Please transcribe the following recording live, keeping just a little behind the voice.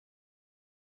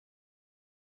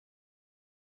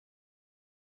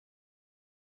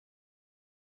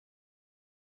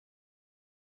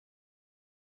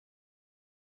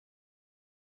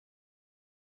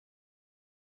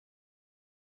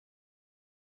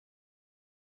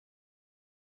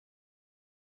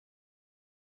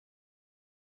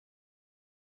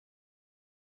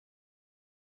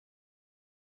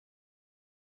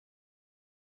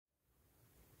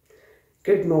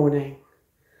Good morning.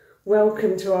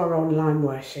 Welcome to our online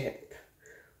worship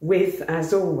with,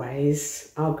 as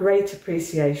always, our great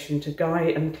appreciation to Guy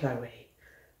and Chloe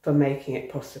for making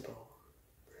it possible.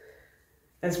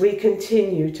 As we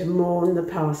continue to mourn the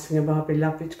passing of our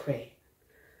beloved Queen,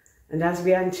 and as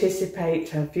we anticipate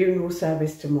her funeral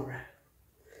service tomorrow,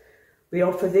 we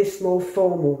offer this more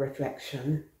formal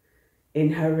reflection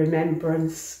in her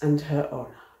remembrance and her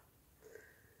honour.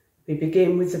 We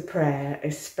begin with a prayer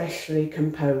especially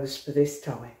composed for this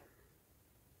time.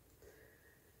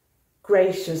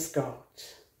 Gracious God,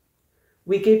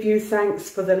 we give you thanks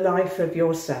for the life of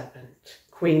your servant,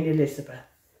 Queen Elizabeth,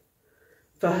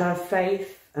 for her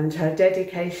faith and her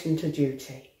dedication to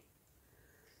duty.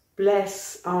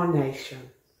 Bless our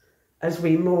nation as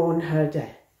we mourn her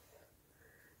death,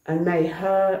 and may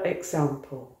her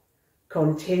example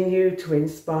continue to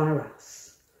inspire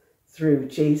us through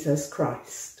Jesus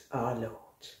Christ our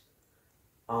Lord.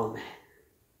 Amen.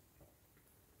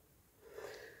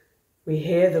 We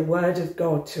hear the word of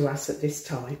God to us at this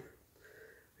time,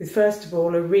 with first of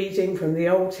all a reading from the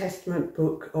Old Testament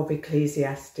book of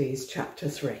Ecclesiastes, chapter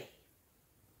 3.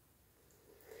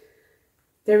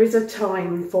 There is a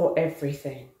time for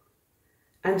everything,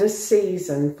 and a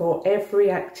season for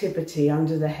every activity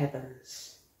under the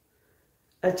heavens,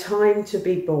 a time to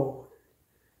be born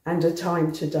and a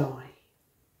time to die,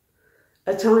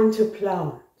 a time to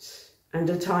plant and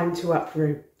a time to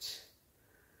uproot,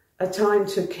 a time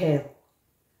to kill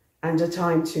and a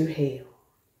time to heal,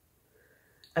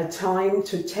 a time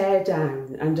to tear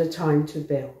down and a time to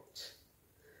build,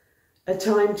 a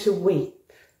time to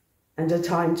weep and a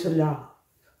time to laugh,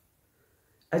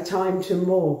 a time to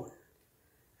mourn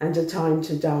and a time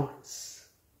to dance,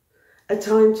 a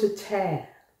time to tear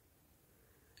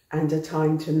and a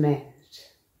time to mend,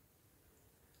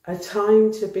 a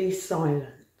time to be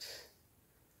silent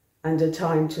and a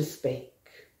time to speak,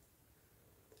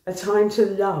 a time to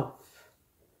love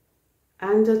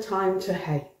and a time to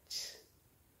hate,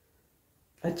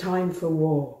 a time for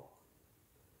war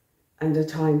and a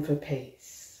time for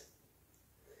peace.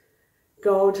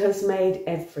 God has made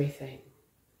everything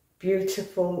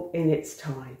beautiful in its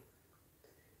time.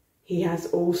 He has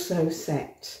also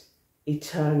set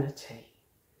eternity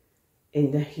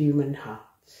in the human heart.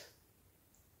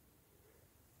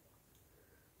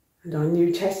 And our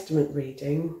New Testament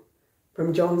reading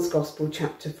from John's Gospel,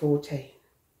 chapter 14.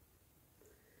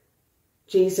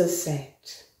 Jesus said,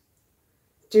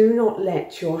 "Do not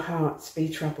let your hearts be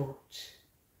troubled.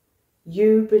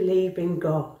 You believe in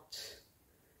God.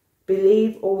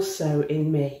 Believe also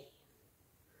in me.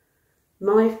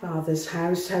 My Father's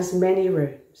house has many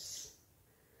rooms.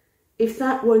 If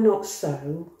that were not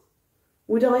so,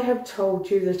 would I have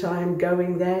told you that I am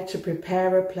going there to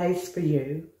prepare a place for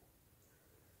you?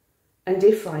 And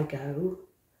if I go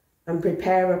and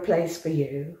prepare a place for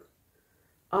you,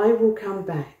 I will come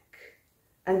back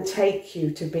and take you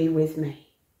to be with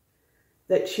me,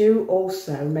 that you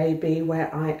also may be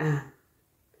where I am.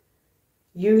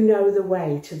 You know the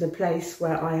way to the place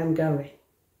where I am going."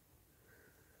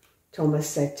 Thomas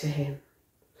said to him,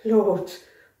 "Lord,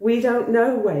 we don't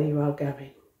know where you are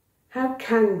going. How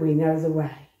can we know the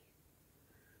way?"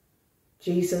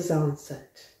 Jesus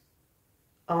answered,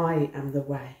 "I am the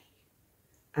way,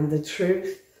 and the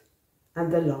truth,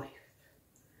 and the life.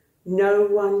 No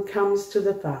one comes to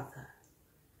the Father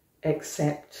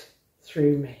except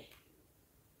through me."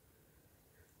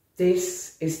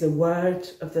 This is the word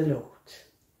of the Lord.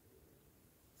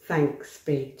 Thanks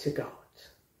be to God.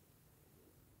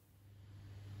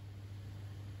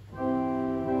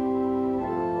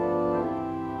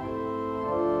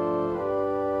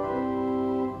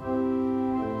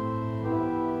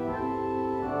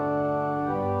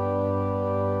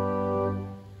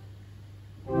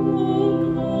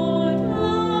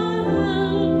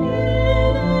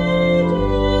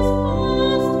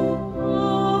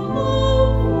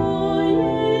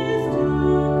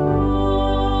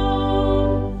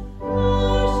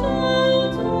 Shall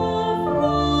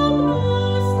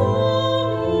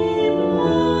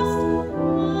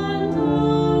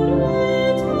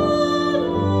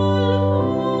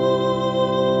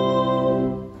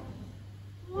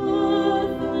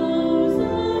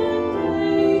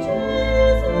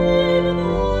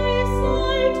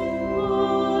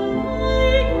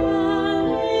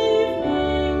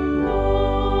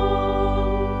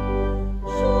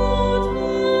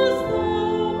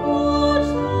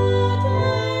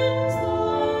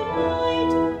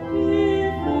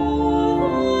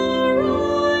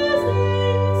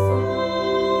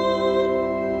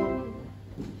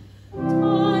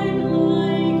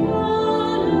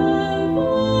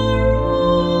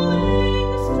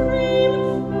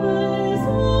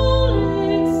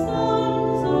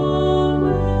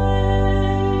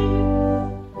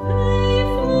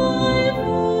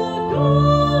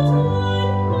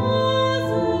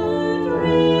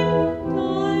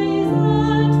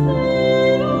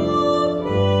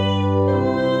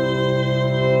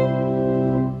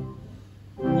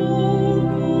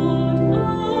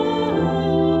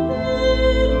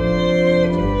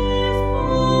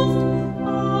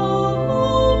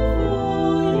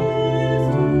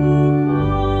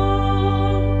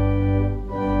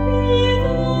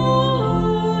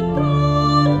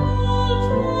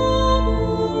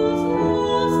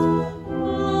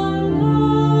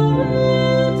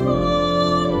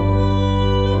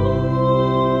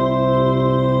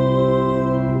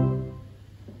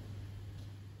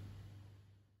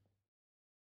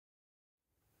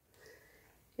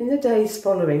the days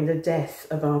following the death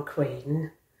of our Queen,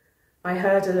 I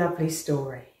heard a lovely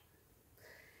story.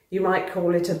 You might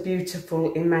call it a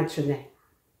beautiful imagining.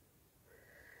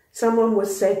 Someone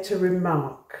was said to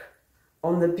remark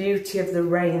on the beauty of the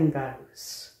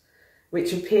rainbows,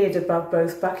 which appeared above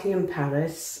both Buckingham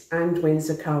Palace and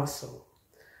Windsor Castle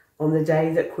on the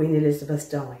day that Queen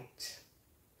Elizabeth died.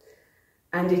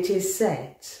 And it is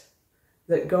said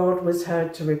that God was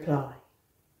heard to reply,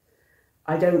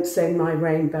 "I don't send my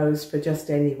rainbows for just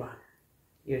anyone,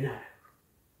 you know."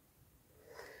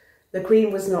 The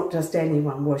Queen was not just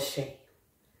anyone, was she?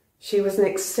 She was an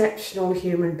exceptional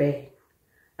human being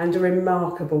and a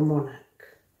remarkable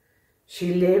monarch.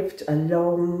 She lived a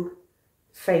long,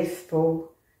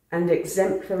 faithful and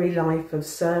exemplary life of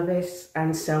service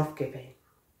and self-giving.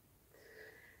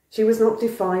 She was not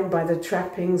defined by the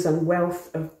trappings and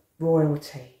wealth of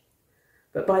royalty,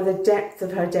 but by the depth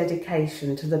of her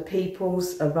dedication to the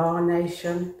peoples of our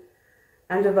nation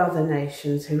and of other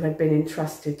nations who had been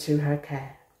entrusted to her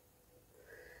care.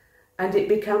 And it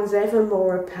becomes ever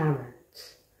more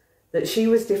apparent that she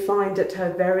was defined at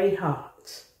her very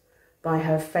heart by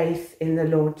her faith in the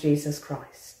Lord Jesus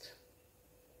Christ.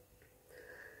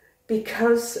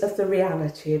 Because of the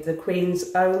reality of the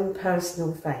Queen's own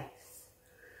personal faith,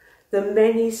 the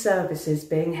many services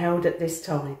being held at this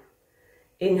time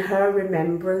in her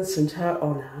remembrance and her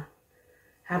honour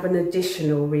have an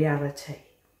additional reality.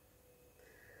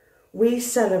 We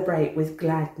celebrate with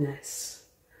gladness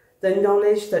the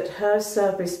knowledge that her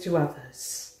service to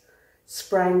others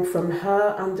sprang from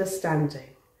her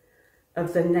understanding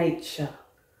of the nature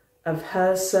of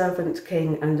her servant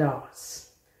King and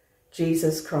ours,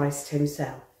 Jesus Christ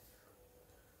himself.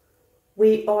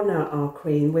 We honour our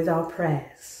Queen with our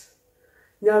prayers,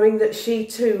 knowing that she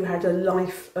too had a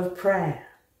life of prayer,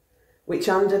 which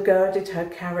undergirded her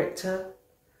character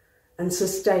and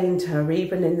sustained her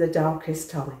even in the darkest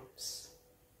times.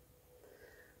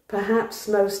 Perhaps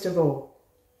most of all,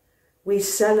 we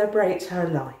celebrate her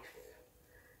life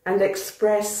and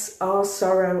express our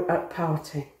sorrow at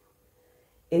parting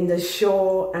in the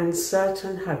sure and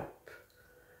certain hope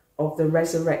of the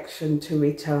resurrection to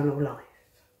eternal life,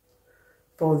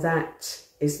 for that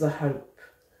is the hope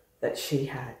that she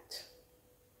had.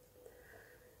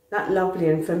 That lovely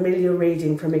and familiar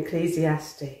reading from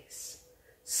Ecclesiastes,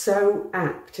 so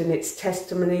apt in its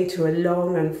testimony to a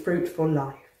long and fruitful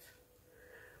life,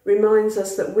 reminds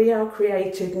us that we are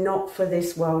created not for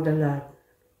this world alone.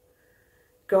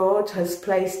 God has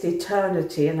placed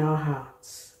eternity in our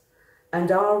hearts,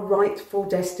 and our rightful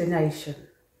destination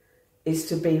is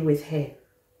to be with him.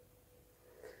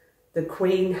 The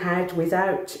Queen had,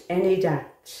 without any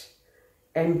doubt,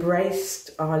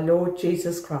 embraced our Lord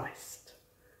Jesus Christ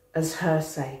as her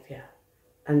Saviour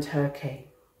and her King.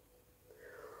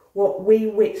 What we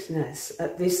witness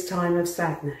at this time of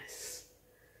sadness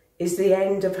is the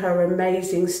end of her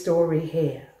amazing story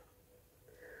here.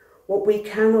 What we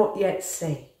cannot yet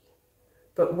see,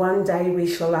 but one day we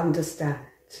shall understand,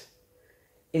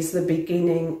 is the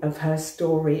beginning of her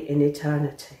story in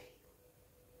eternity.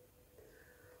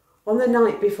 On the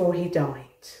night before he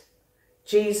died,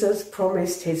 Jesus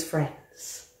promised his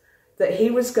friends that he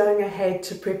was going ahead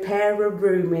to prepare a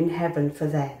room in heaven for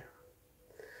them.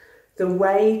 The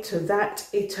way to that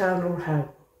eternal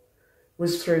home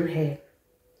was through him.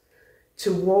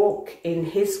 To walk in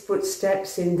his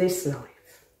footsteps in this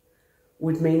life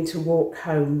would mean to walk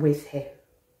home with him.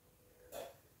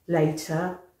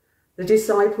 Later, the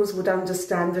disciples would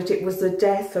understand that it was the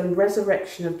death and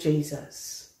resurrection of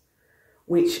Jesus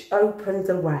which opened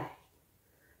the way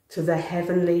to the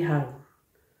heavenly home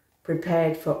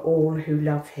prepared for all who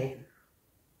love him.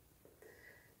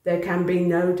 There can be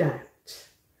no doubt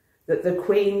that the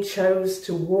Queen chose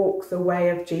to walk the way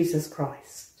of Jesus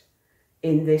Christ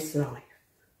in this life.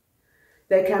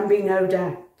 There can be no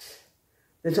doubt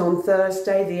that on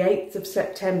Thursday, the 8th of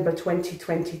September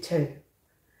 2022,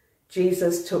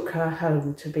 Jesus took her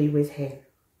home to be with him.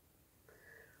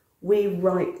 We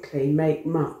rightly make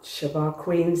much of our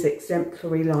Queen's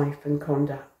exemplary life and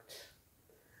conduct.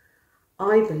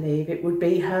 I believe it would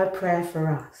be her prayer for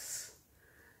us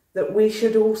that we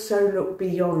should also look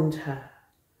beyond her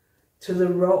to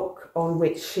the rock on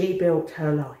which she built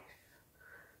her life,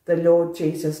 the Lord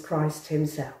Jesus Christ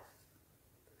himself.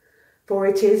 For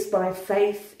it is by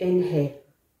faith in him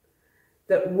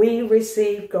that we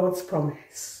receive God's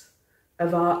promise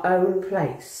of our own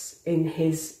place in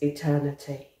his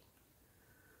eternity,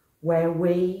 where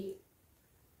we,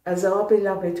 as our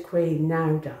beloved Queen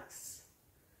now does,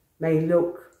 may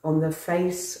look on the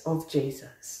face of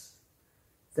Jesus,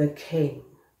 the King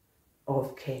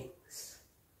of Kings.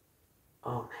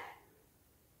 Amen.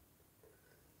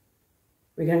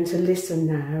 We're going to listen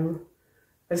now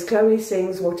as Chloe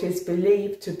sings what is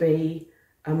believed to be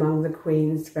among the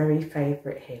Queen's very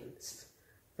favourite hymns.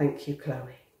 Thank you,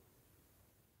 Chloe.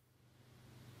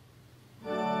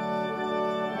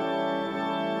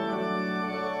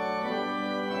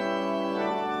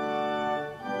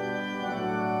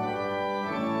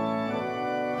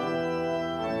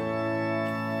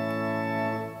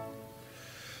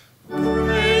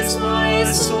 Praise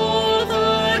my soul,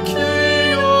 the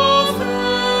King of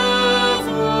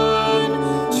heaven,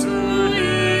 to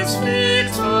his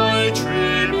feet thy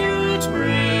tribute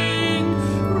bring,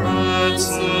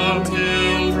 ransomed,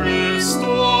 healed,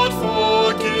 restored,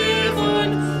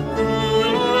 forgiven, who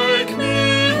like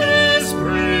me his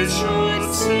praise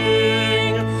should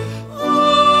sing.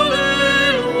 Alleluia,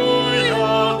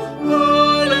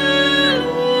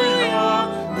 alleluia,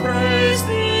 praise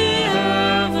the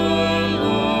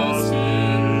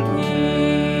everlasting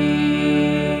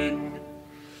King.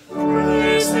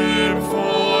 Praise him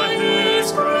for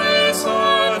his grace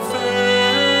and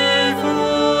favour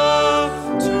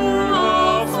to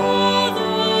our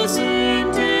fathers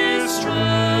in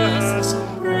distress.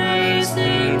 Praise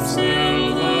him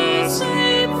still the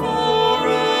same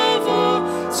forever,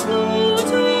 slow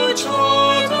to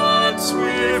chide and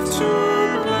swift to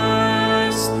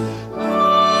bless.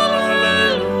 Alleluia,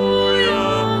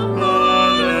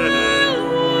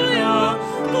 alleluia,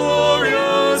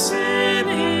 glorious in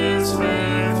his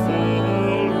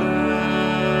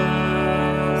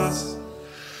faithfulness.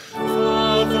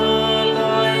 Father,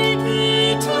 like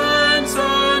he tends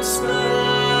and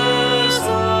spares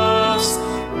us,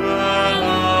 when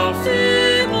our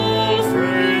feeble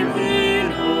frame he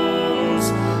knows.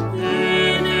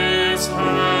 In his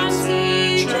hands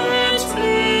he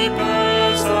gently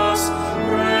bears us,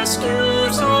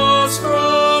 rescues us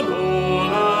from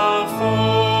all our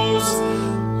foes.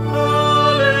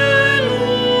 Alleluia,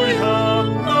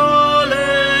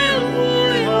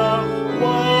 alleluia,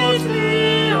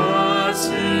 wildly as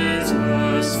his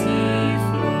mercy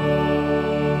flows.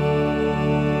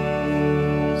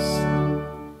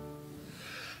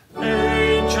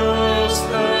 Angels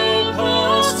help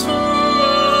us to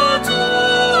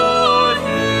adore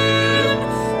him.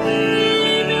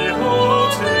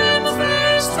 Behold him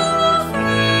face to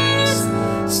face.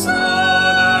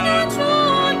 Sun and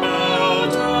moon bow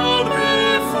down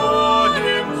before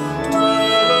him.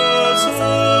 Dwellers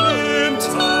all in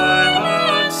time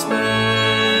and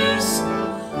space.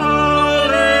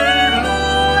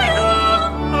 Alleluia,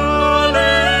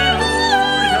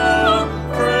 alleluia,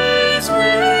 praise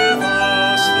with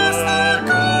us the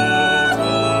God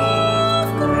of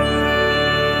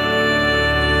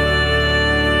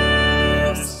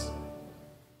grace.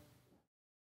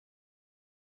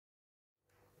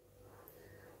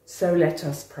 So let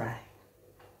us pray.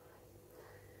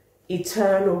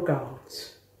 Eternal God,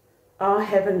 our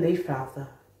Heavenly Father,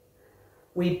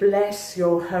 we bless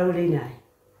your holy name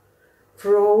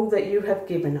for all that you have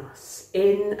given us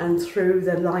in and through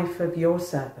the life of your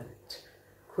servant,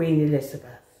 Queen Elizabeth.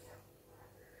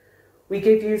 We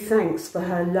give you thanks for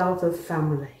her love of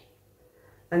family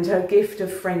and her gift of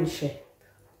friendship,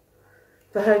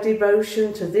 for her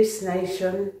devotion to this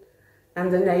nation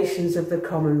and the nations of the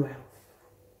Commonwealth,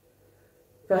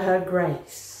 for her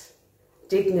grace,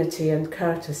 dignity and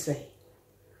courtesy,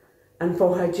 and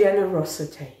for her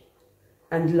generosity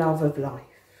and love of life.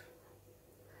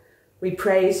 We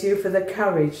praise you for the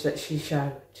courage that she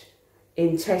showed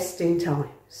in testing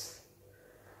times,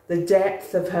 the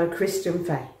depth of her Christian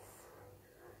faith,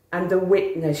 and the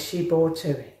witness she bore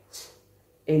to it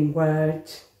in word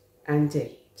and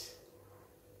deed.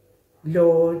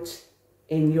 Lord,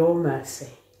 in your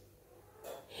mercy,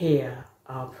 hear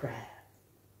our prayer.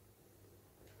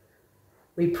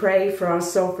 We pray for our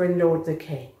sovereign Lord the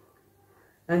King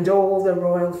and all the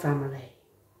royal family,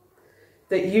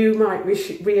 that you might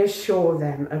reassure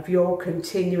them of your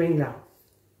continuing love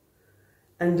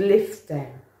and lift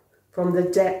them from the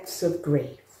depths of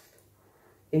grief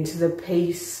into the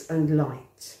peace and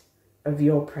light of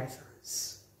your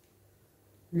presence.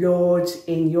 Lord,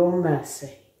 in your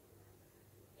mercy,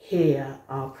 hear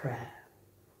our prayer.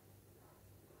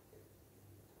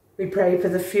 We pray for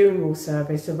the funeral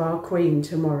service of our Queen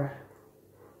tomorrow,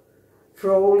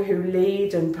 for all who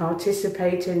lead and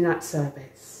participate in that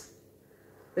service,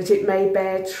 that it may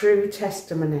bear true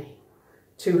testimony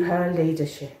to her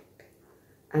leadership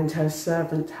and her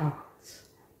servant heart,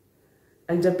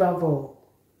 and above all,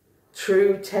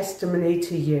 true testimony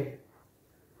to you,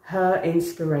 her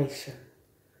inspiration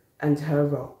and her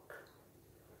rock.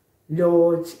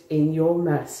 Lord, in your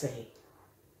mercy,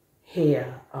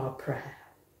 hear our prayer.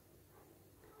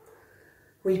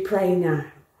 We pray now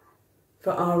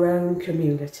for our own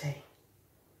community.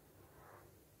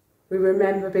 We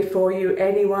remember before you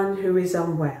anyone who is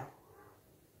unwell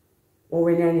or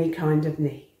in any kind of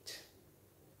need.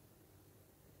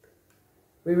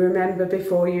 We remember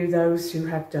before you those who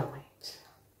have died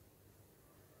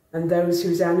and those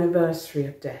whose anniversary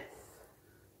of death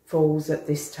falls at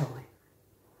this time.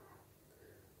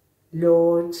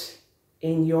 Lord,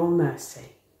 in your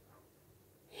mercy,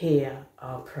 hear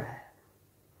our prayer.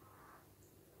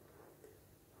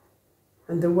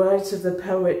 And the words of the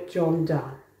poet John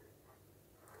Donne: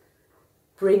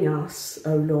 bring us,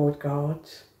 O Lord God,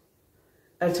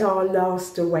 at our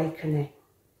last awakening,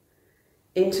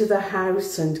 into the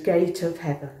house and gate of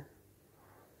heaven,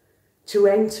 to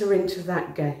enter into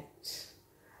that gate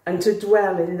and to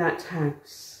dwell in that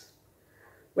house,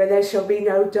 where there shall be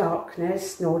no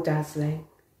darkness nor dazzling,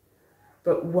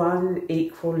 but one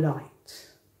equal light,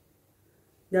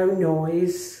 no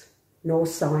noise nor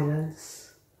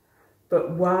silence,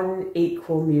 but one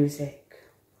equal music,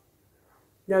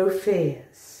 no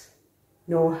fears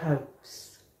nor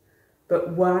hopes, but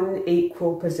one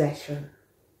equal possession,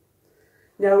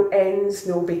 no ends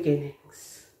nor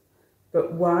beginnings,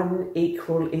 but one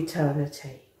equal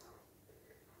eternity,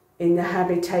 in the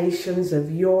habitations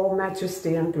of your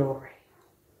majesty and glory,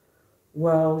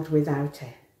 world without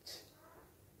end.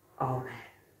 Amen.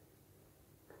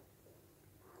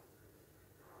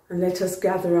 And let us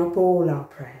gather up all our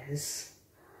prayers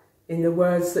in the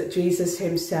words that Jesus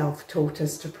himself taught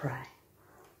us to pray.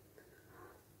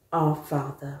 Our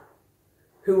Father,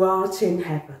 who art in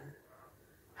heaven,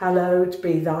 hallowed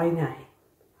be thy name.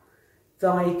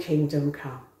 Thy kingdom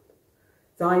come,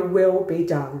 thy will be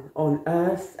done on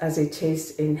earth as it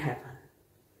is in heaven.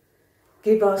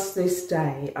 Give us this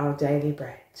day our daily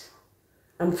bread,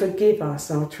 and forgive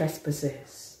us our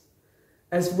trespasses,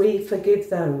 as we forgive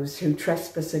those who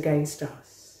trespass against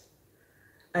us.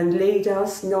 And lead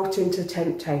us not into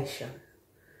temptation,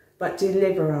 but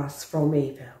deliver us from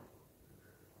evil.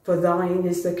 For thine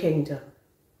is the kingdom,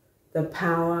 the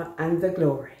power and the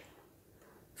glory,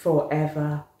 for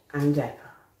ever and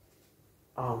ever.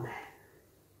 Amen.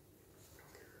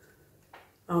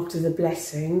 After the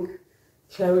blessing,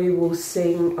 Chloe will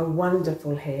sing a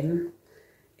wonderful hymn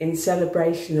in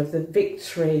celebration of the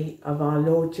victory of our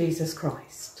Lord Jesus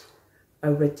Christ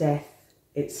over death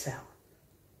itself.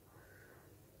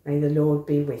 May the Lord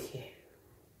be with you.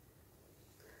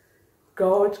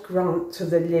 God grant to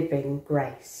the living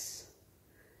grace,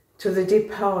 to the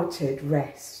departed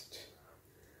rest,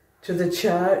 to the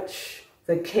Church,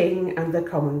 the King and the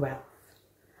Commonwealth,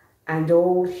 and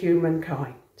all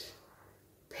humankind,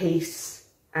 peace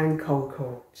and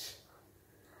concord,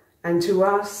 and to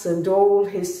us and all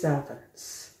his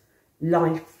servants,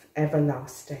 life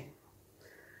everlasting,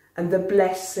 and the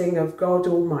blessing of God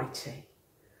Almighty,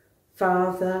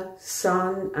 Father,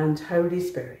 Son, and Holy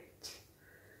Spirit,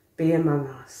 be among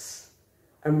us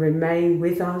and remain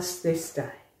with us this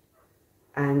day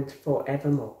and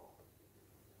forevermore.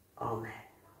 Amen.